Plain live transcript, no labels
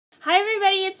Hi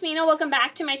everybody, it's Mena. Welcome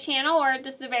back to my channel, or if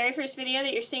this is the very first video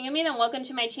that you're seeing of me, then welcome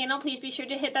to my channel. Please be sure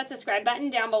to hit that subscribe button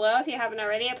down below if you haven't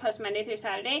already. I post Monday through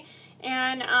Saturday.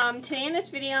 And today in this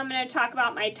video I'm going to talk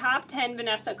about my top 10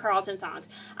 Vanessa Carlton songs.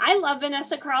 I love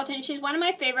Vanessa Carlton. She's one of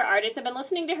my favorite artists. I've been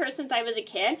listening to her since I was a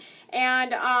kid.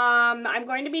 And I'm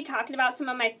going to be talking about some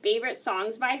of my favorite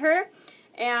songs by her.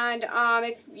 And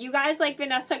if you guys like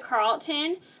Vanessa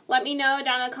Carlton, let me know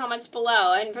down in the comments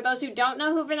below. And for those who don't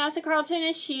know who Vanessa Carlton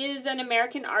is, she is an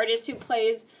American artist who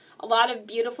plays a lot of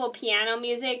beautiful piano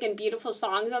music and beautiful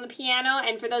songs on the piano.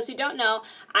 And for those who don't know,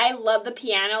 I love the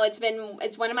piano.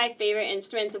 It's one of my favorite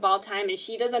instruments of all time, and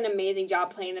she does an amazing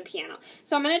job playing the piano.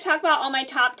 So I'm going to talk about all my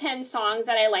top 10 songs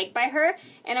that I like by her,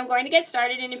 and I'm going to get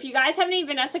started. And if you guys have any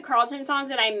Vanessa Carlton songs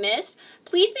that I missed,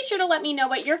 please be sure to let me know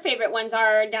what your favorite ones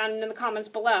are down in the comments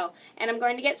below. And I'm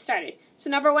going to get started. So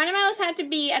number one on my list had to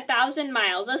be 1,000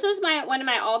 Miles. This is one of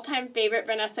my all-time favorite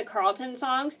Vanessa Carlton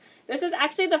songs. This is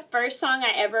actually the first song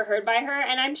I ever heard by her,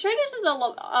 and I'm sure this is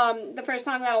the first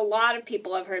song that a lot of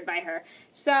people have heard by her.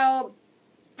 So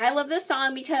I love this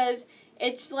song because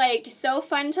it's like so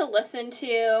fun to listen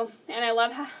to, and I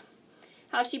love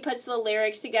how she puts the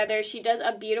lyrics together. She does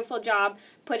a beautiful job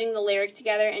putting the lyrics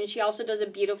together, and she also does a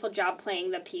beautiful job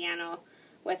playing the piano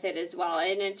with it as well.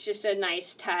 And it's just a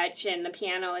nice touch, and the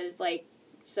piano is like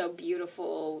so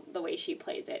beautiful the way she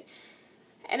plays it.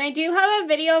 And I do have a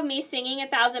video of me singing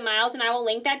 1,000 Miles, and I will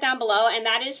link that down below. And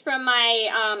that is from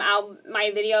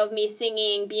my video of me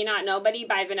singing Be Not Nobody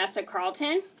by Vanessa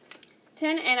Carlton.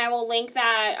 And I will link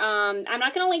that. I'm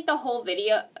not going to link the whole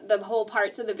video, the whole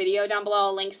parts of the video down below.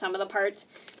 I'll link some of the parts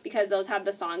because those have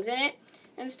the songs in it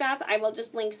and stuff. I will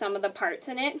just link some of the parts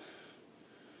in it.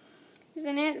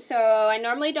 Isn't it? So I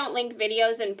normally don't link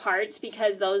videos in parts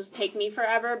because those take me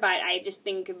forever, but I just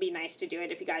think it'd be nice to do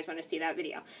it if you guys want to see that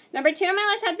video. Number two on my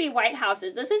list had to be White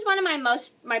Houses. This is one of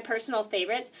my personal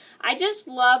favorites. I just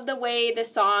love the way the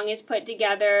song is put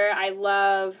together. I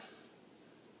love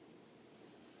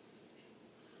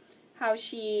how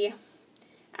she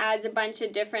adds a bunch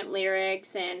of different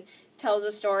lyrics and tells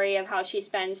a story of how she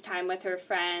spends time with her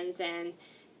friends, and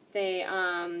they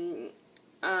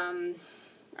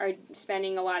are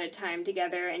spending a lot of time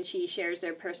together, and she shares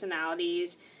their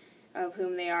personalities of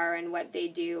whom they are and what they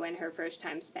do, and her first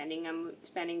time spending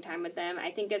time with them.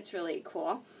 I think it's really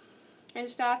cool and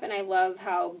stuff, and I love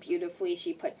how beautifully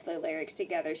she puts the lyrics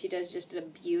together. She does just a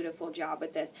beautiful job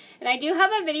with this. And I do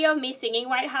have a video of me singing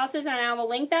White Houses, and I will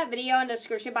link that video in the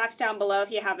description box down below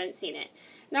if you haven't seen it.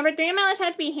 Number three on my list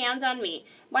had to be Hands on Me.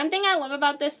 One thing I love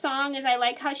about this song is I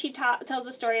like how she tells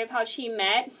a story of how she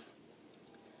met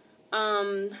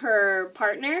her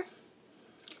partner,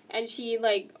 and she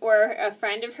or a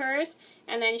friend of hers,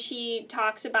 and then she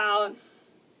talks about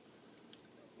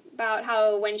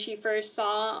how when she first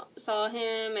saw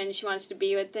him and she wants to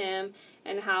be with him,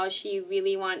 and how she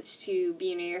really wants to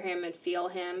be near him and feel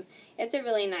him. It's a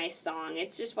really nice song.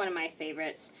 It's just one of my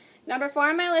favorites. Number four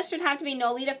on my list would have to be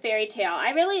No Need a Fairy Tale. I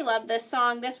really love this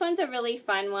song. This one's a really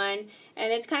fun one,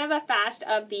 and it's kind of a fast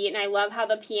upbeat, and I love how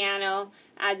the piano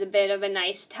adds a bit of a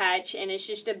nice touch, and it's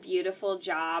just a beautiful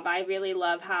job. I really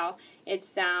love how it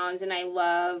sounds, and I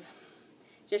love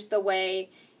just the way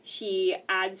she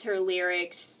adds her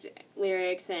lyrics,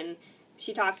 and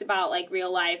she talks about like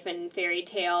real life and fairy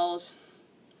tales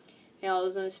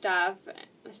and stuff,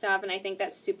 and I think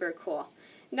that's super cool.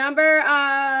 Number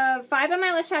 5 on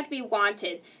my list had to be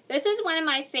Wanted. This is one of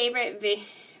my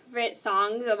favorite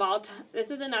songs of all time.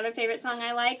 This is another favorite song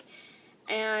I like,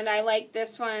 and I like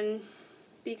this one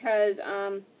because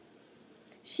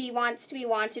she wants to be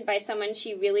wanted by someone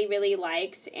she really, really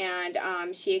likes, and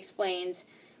she explains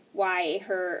why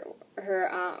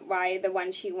why the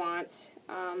one she wants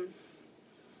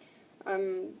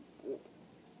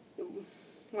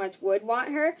would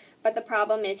want her, but the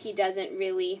problem is he doesn't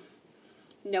really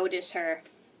notice her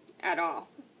at all.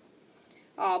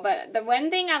 But the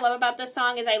one thing I love about this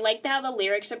song is I like how the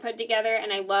lyrics are put together,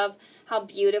 and I love how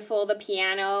beautiful the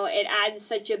piano, it adds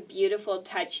such a beautiful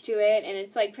touch to it, and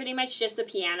it's like pretty much just the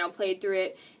piano played through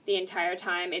it the entire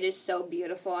time. It is so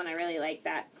beautiful, and I really like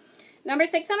that. Number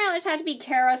 6 on my list had to be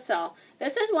Carousel.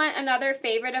 This is another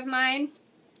favorite of mine.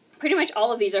 Pretty much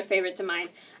all of these are favorites of mine.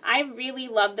 I really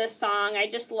love this song. I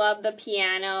just love the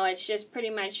piano. It's just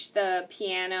pretty much the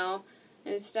piano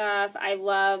and stuff. I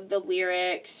love the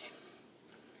lyrics,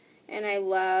 and I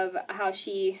love how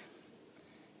she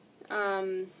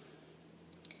tries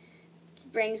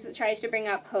to bring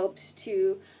up hopes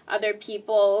to other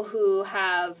people who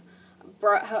have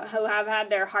had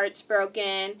their hearts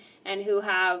broken, and who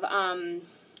have and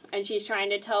she's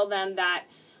trying to tell them that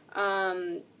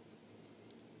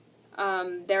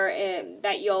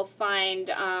that you'll find,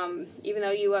 even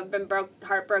though you have been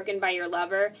heartbroken by your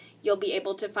lover, you'll be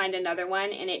able to find another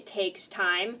one, and it takes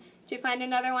time to find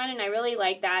another one, and I really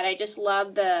like that. I just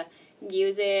love the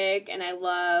music, and I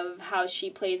love how she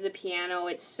plays the piano.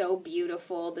 It's so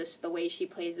beautiful, the way she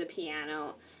plays the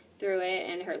piano through it,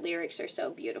 and her lyrics are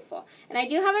so beautiful. And I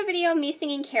do have a video of me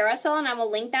singing Carousel, and I will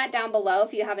link that down below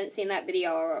if you haven't seen that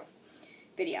video.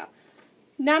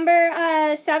 Number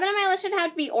 7 on my list should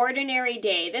have to be Ordinary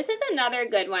Day. This is another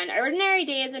good one. Ordinary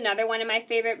Day is another one of my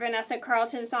favorite Vanessa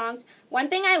Carlton songs. One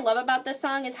thing I love about this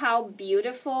song is how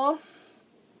beautiful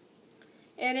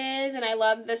it is, and I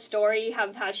love the story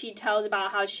of how she tells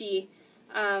about how she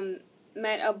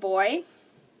met a boy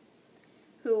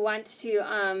who wants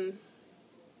to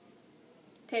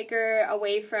take her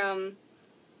away from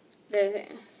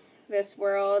this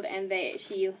world, and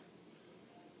he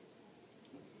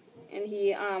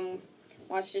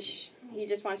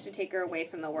just wants to take her away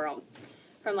from the world,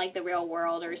 from like the real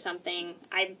world or something.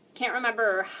 I can't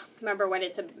remember what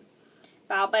it's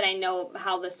about, but I know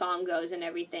how the song goes and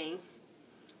everything,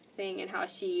 and how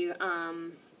she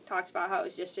talks about how it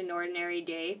was just an ordinary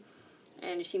day,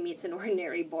 and she meets an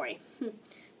ordinary boy.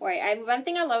 One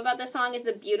thing I love about this song is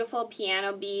the beautiful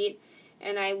piano beat,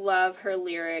 and I love her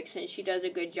lyrics, and she does a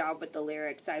good job with the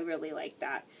lyrics. I really like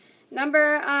that. And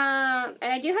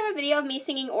I do have a video of me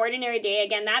singing Ordinary Day.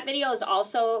 Again, that video is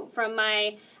also from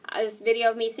my this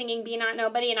video of me singing Be Not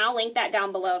Nobody, and I'll link that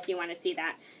down below if you want to see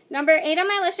that. Number 8 on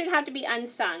my list would have to be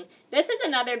Unsung. This is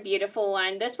another beautiful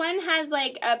one. This one has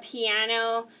like a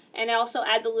piano, and it also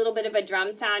adds a little bit of a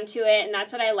drum sound to it, and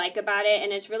that's what I like about it,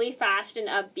 and it's really fast and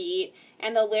upbeat,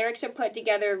 and the lyrics are put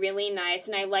together really nice,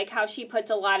 and I like how she puts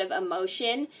a lot of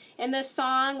emotion in this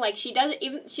song. Like she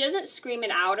doesn't scream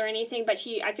it out or anything, but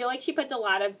I feel like she puts a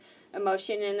lot of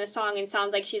emotion in this song, and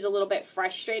sounds like she's a little bit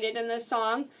frustrated in this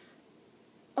song,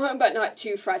 but not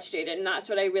too frustrated, and that's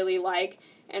what I really like,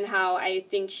 and how I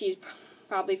think she's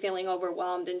probably feeling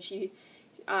overwhelmed, and she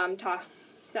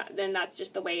then that's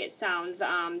just the way it sounds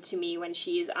to me when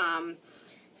she's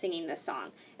singing this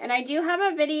song. And I do have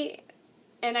a video,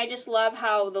 and I just love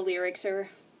how the lyrics are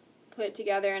put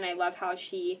together, and I love how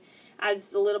she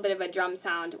adds a little bit of a drum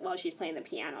sound while she's playing the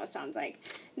piano, sounds like.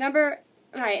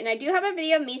 Right, and I do have a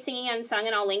video of me singing Unsung,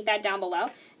 and I'll link that down below.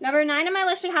 Number 9 on my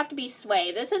list would have to be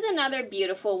Sway. This is another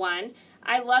beautiful one.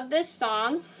 I love this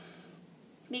song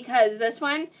because this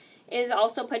one is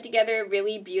also put together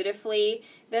really beautifully.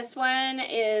 This one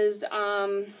is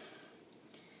about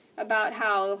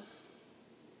how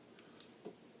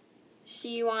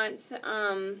she wants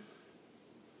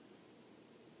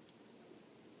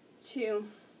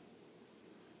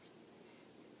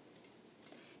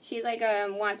she's like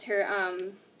wants her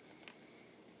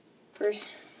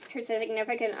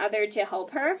significant other to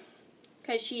help her,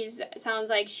 because sounds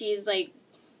like she's like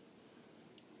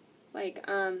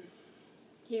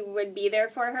he would be there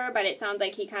for her, but it sounds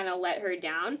like he kind of let her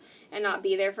down and not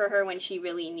be there for her when she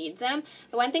really needs him.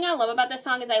 The one thing I love about this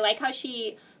song is I like how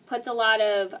she puts a lot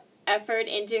of effort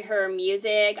into her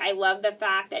music. I love the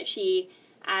fact that she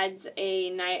adds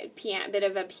a bit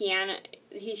of a piano.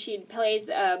 She plays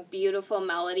a beautiful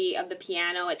melody of the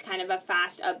piano. It's kind of a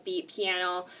fast, upbeat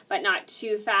piano, but not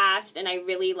too fast, and I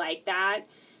really like that.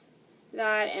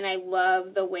 And I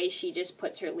love the way she just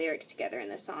puts her lyrics together in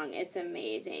the song. It's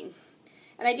amazing.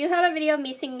 And I do have a video of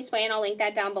me singing Sway, and I'll link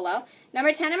that down below.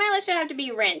 Number 10 on my list would have to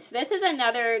be Rinse. This is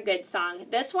another good song.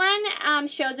 This one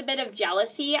shows a bit of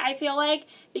jealousy, I feel like,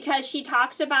 because she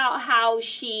talks about how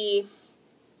she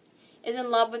is in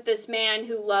love with this man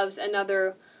who loves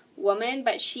another woman,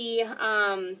 but she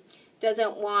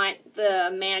doesn't want the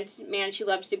man she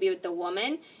loves to be with the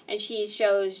woman, and she's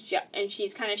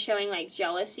kind of showing like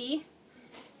jealousy.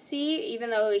 See,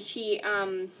 even though she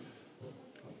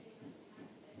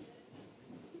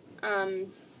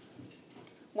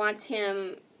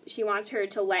wants her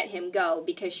to let him go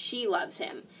because she loves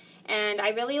him. And I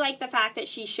really like the fact that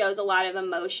she shows a lot of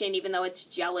emotion, even though it's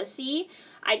jealousy.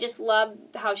 I just love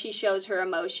how she shows her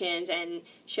emotions, and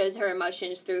shows her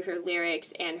emotions through her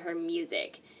lyrics and her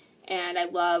music. And I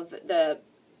love the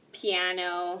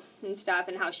piano and stuff,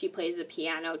 and how she plays the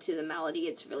piano to the melody.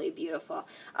 It's really beautiful.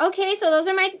 Okay, so those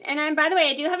are by the way,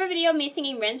 I do have a video of me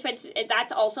singing Rinse, but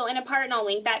that's also in a part, and I'll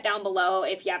link that down below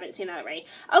if you haven't seen that already.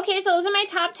 Okay, so those are my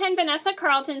top 10 Vanessa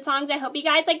Carlton songs. I hope you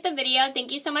guys liked the video.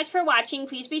 Thank you so much for watching.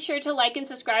 Please be sure to like and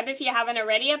subscribe if you haven't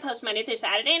already. I post Monday through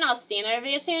Saturday, and I'll see you in another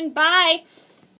video soon. Bye!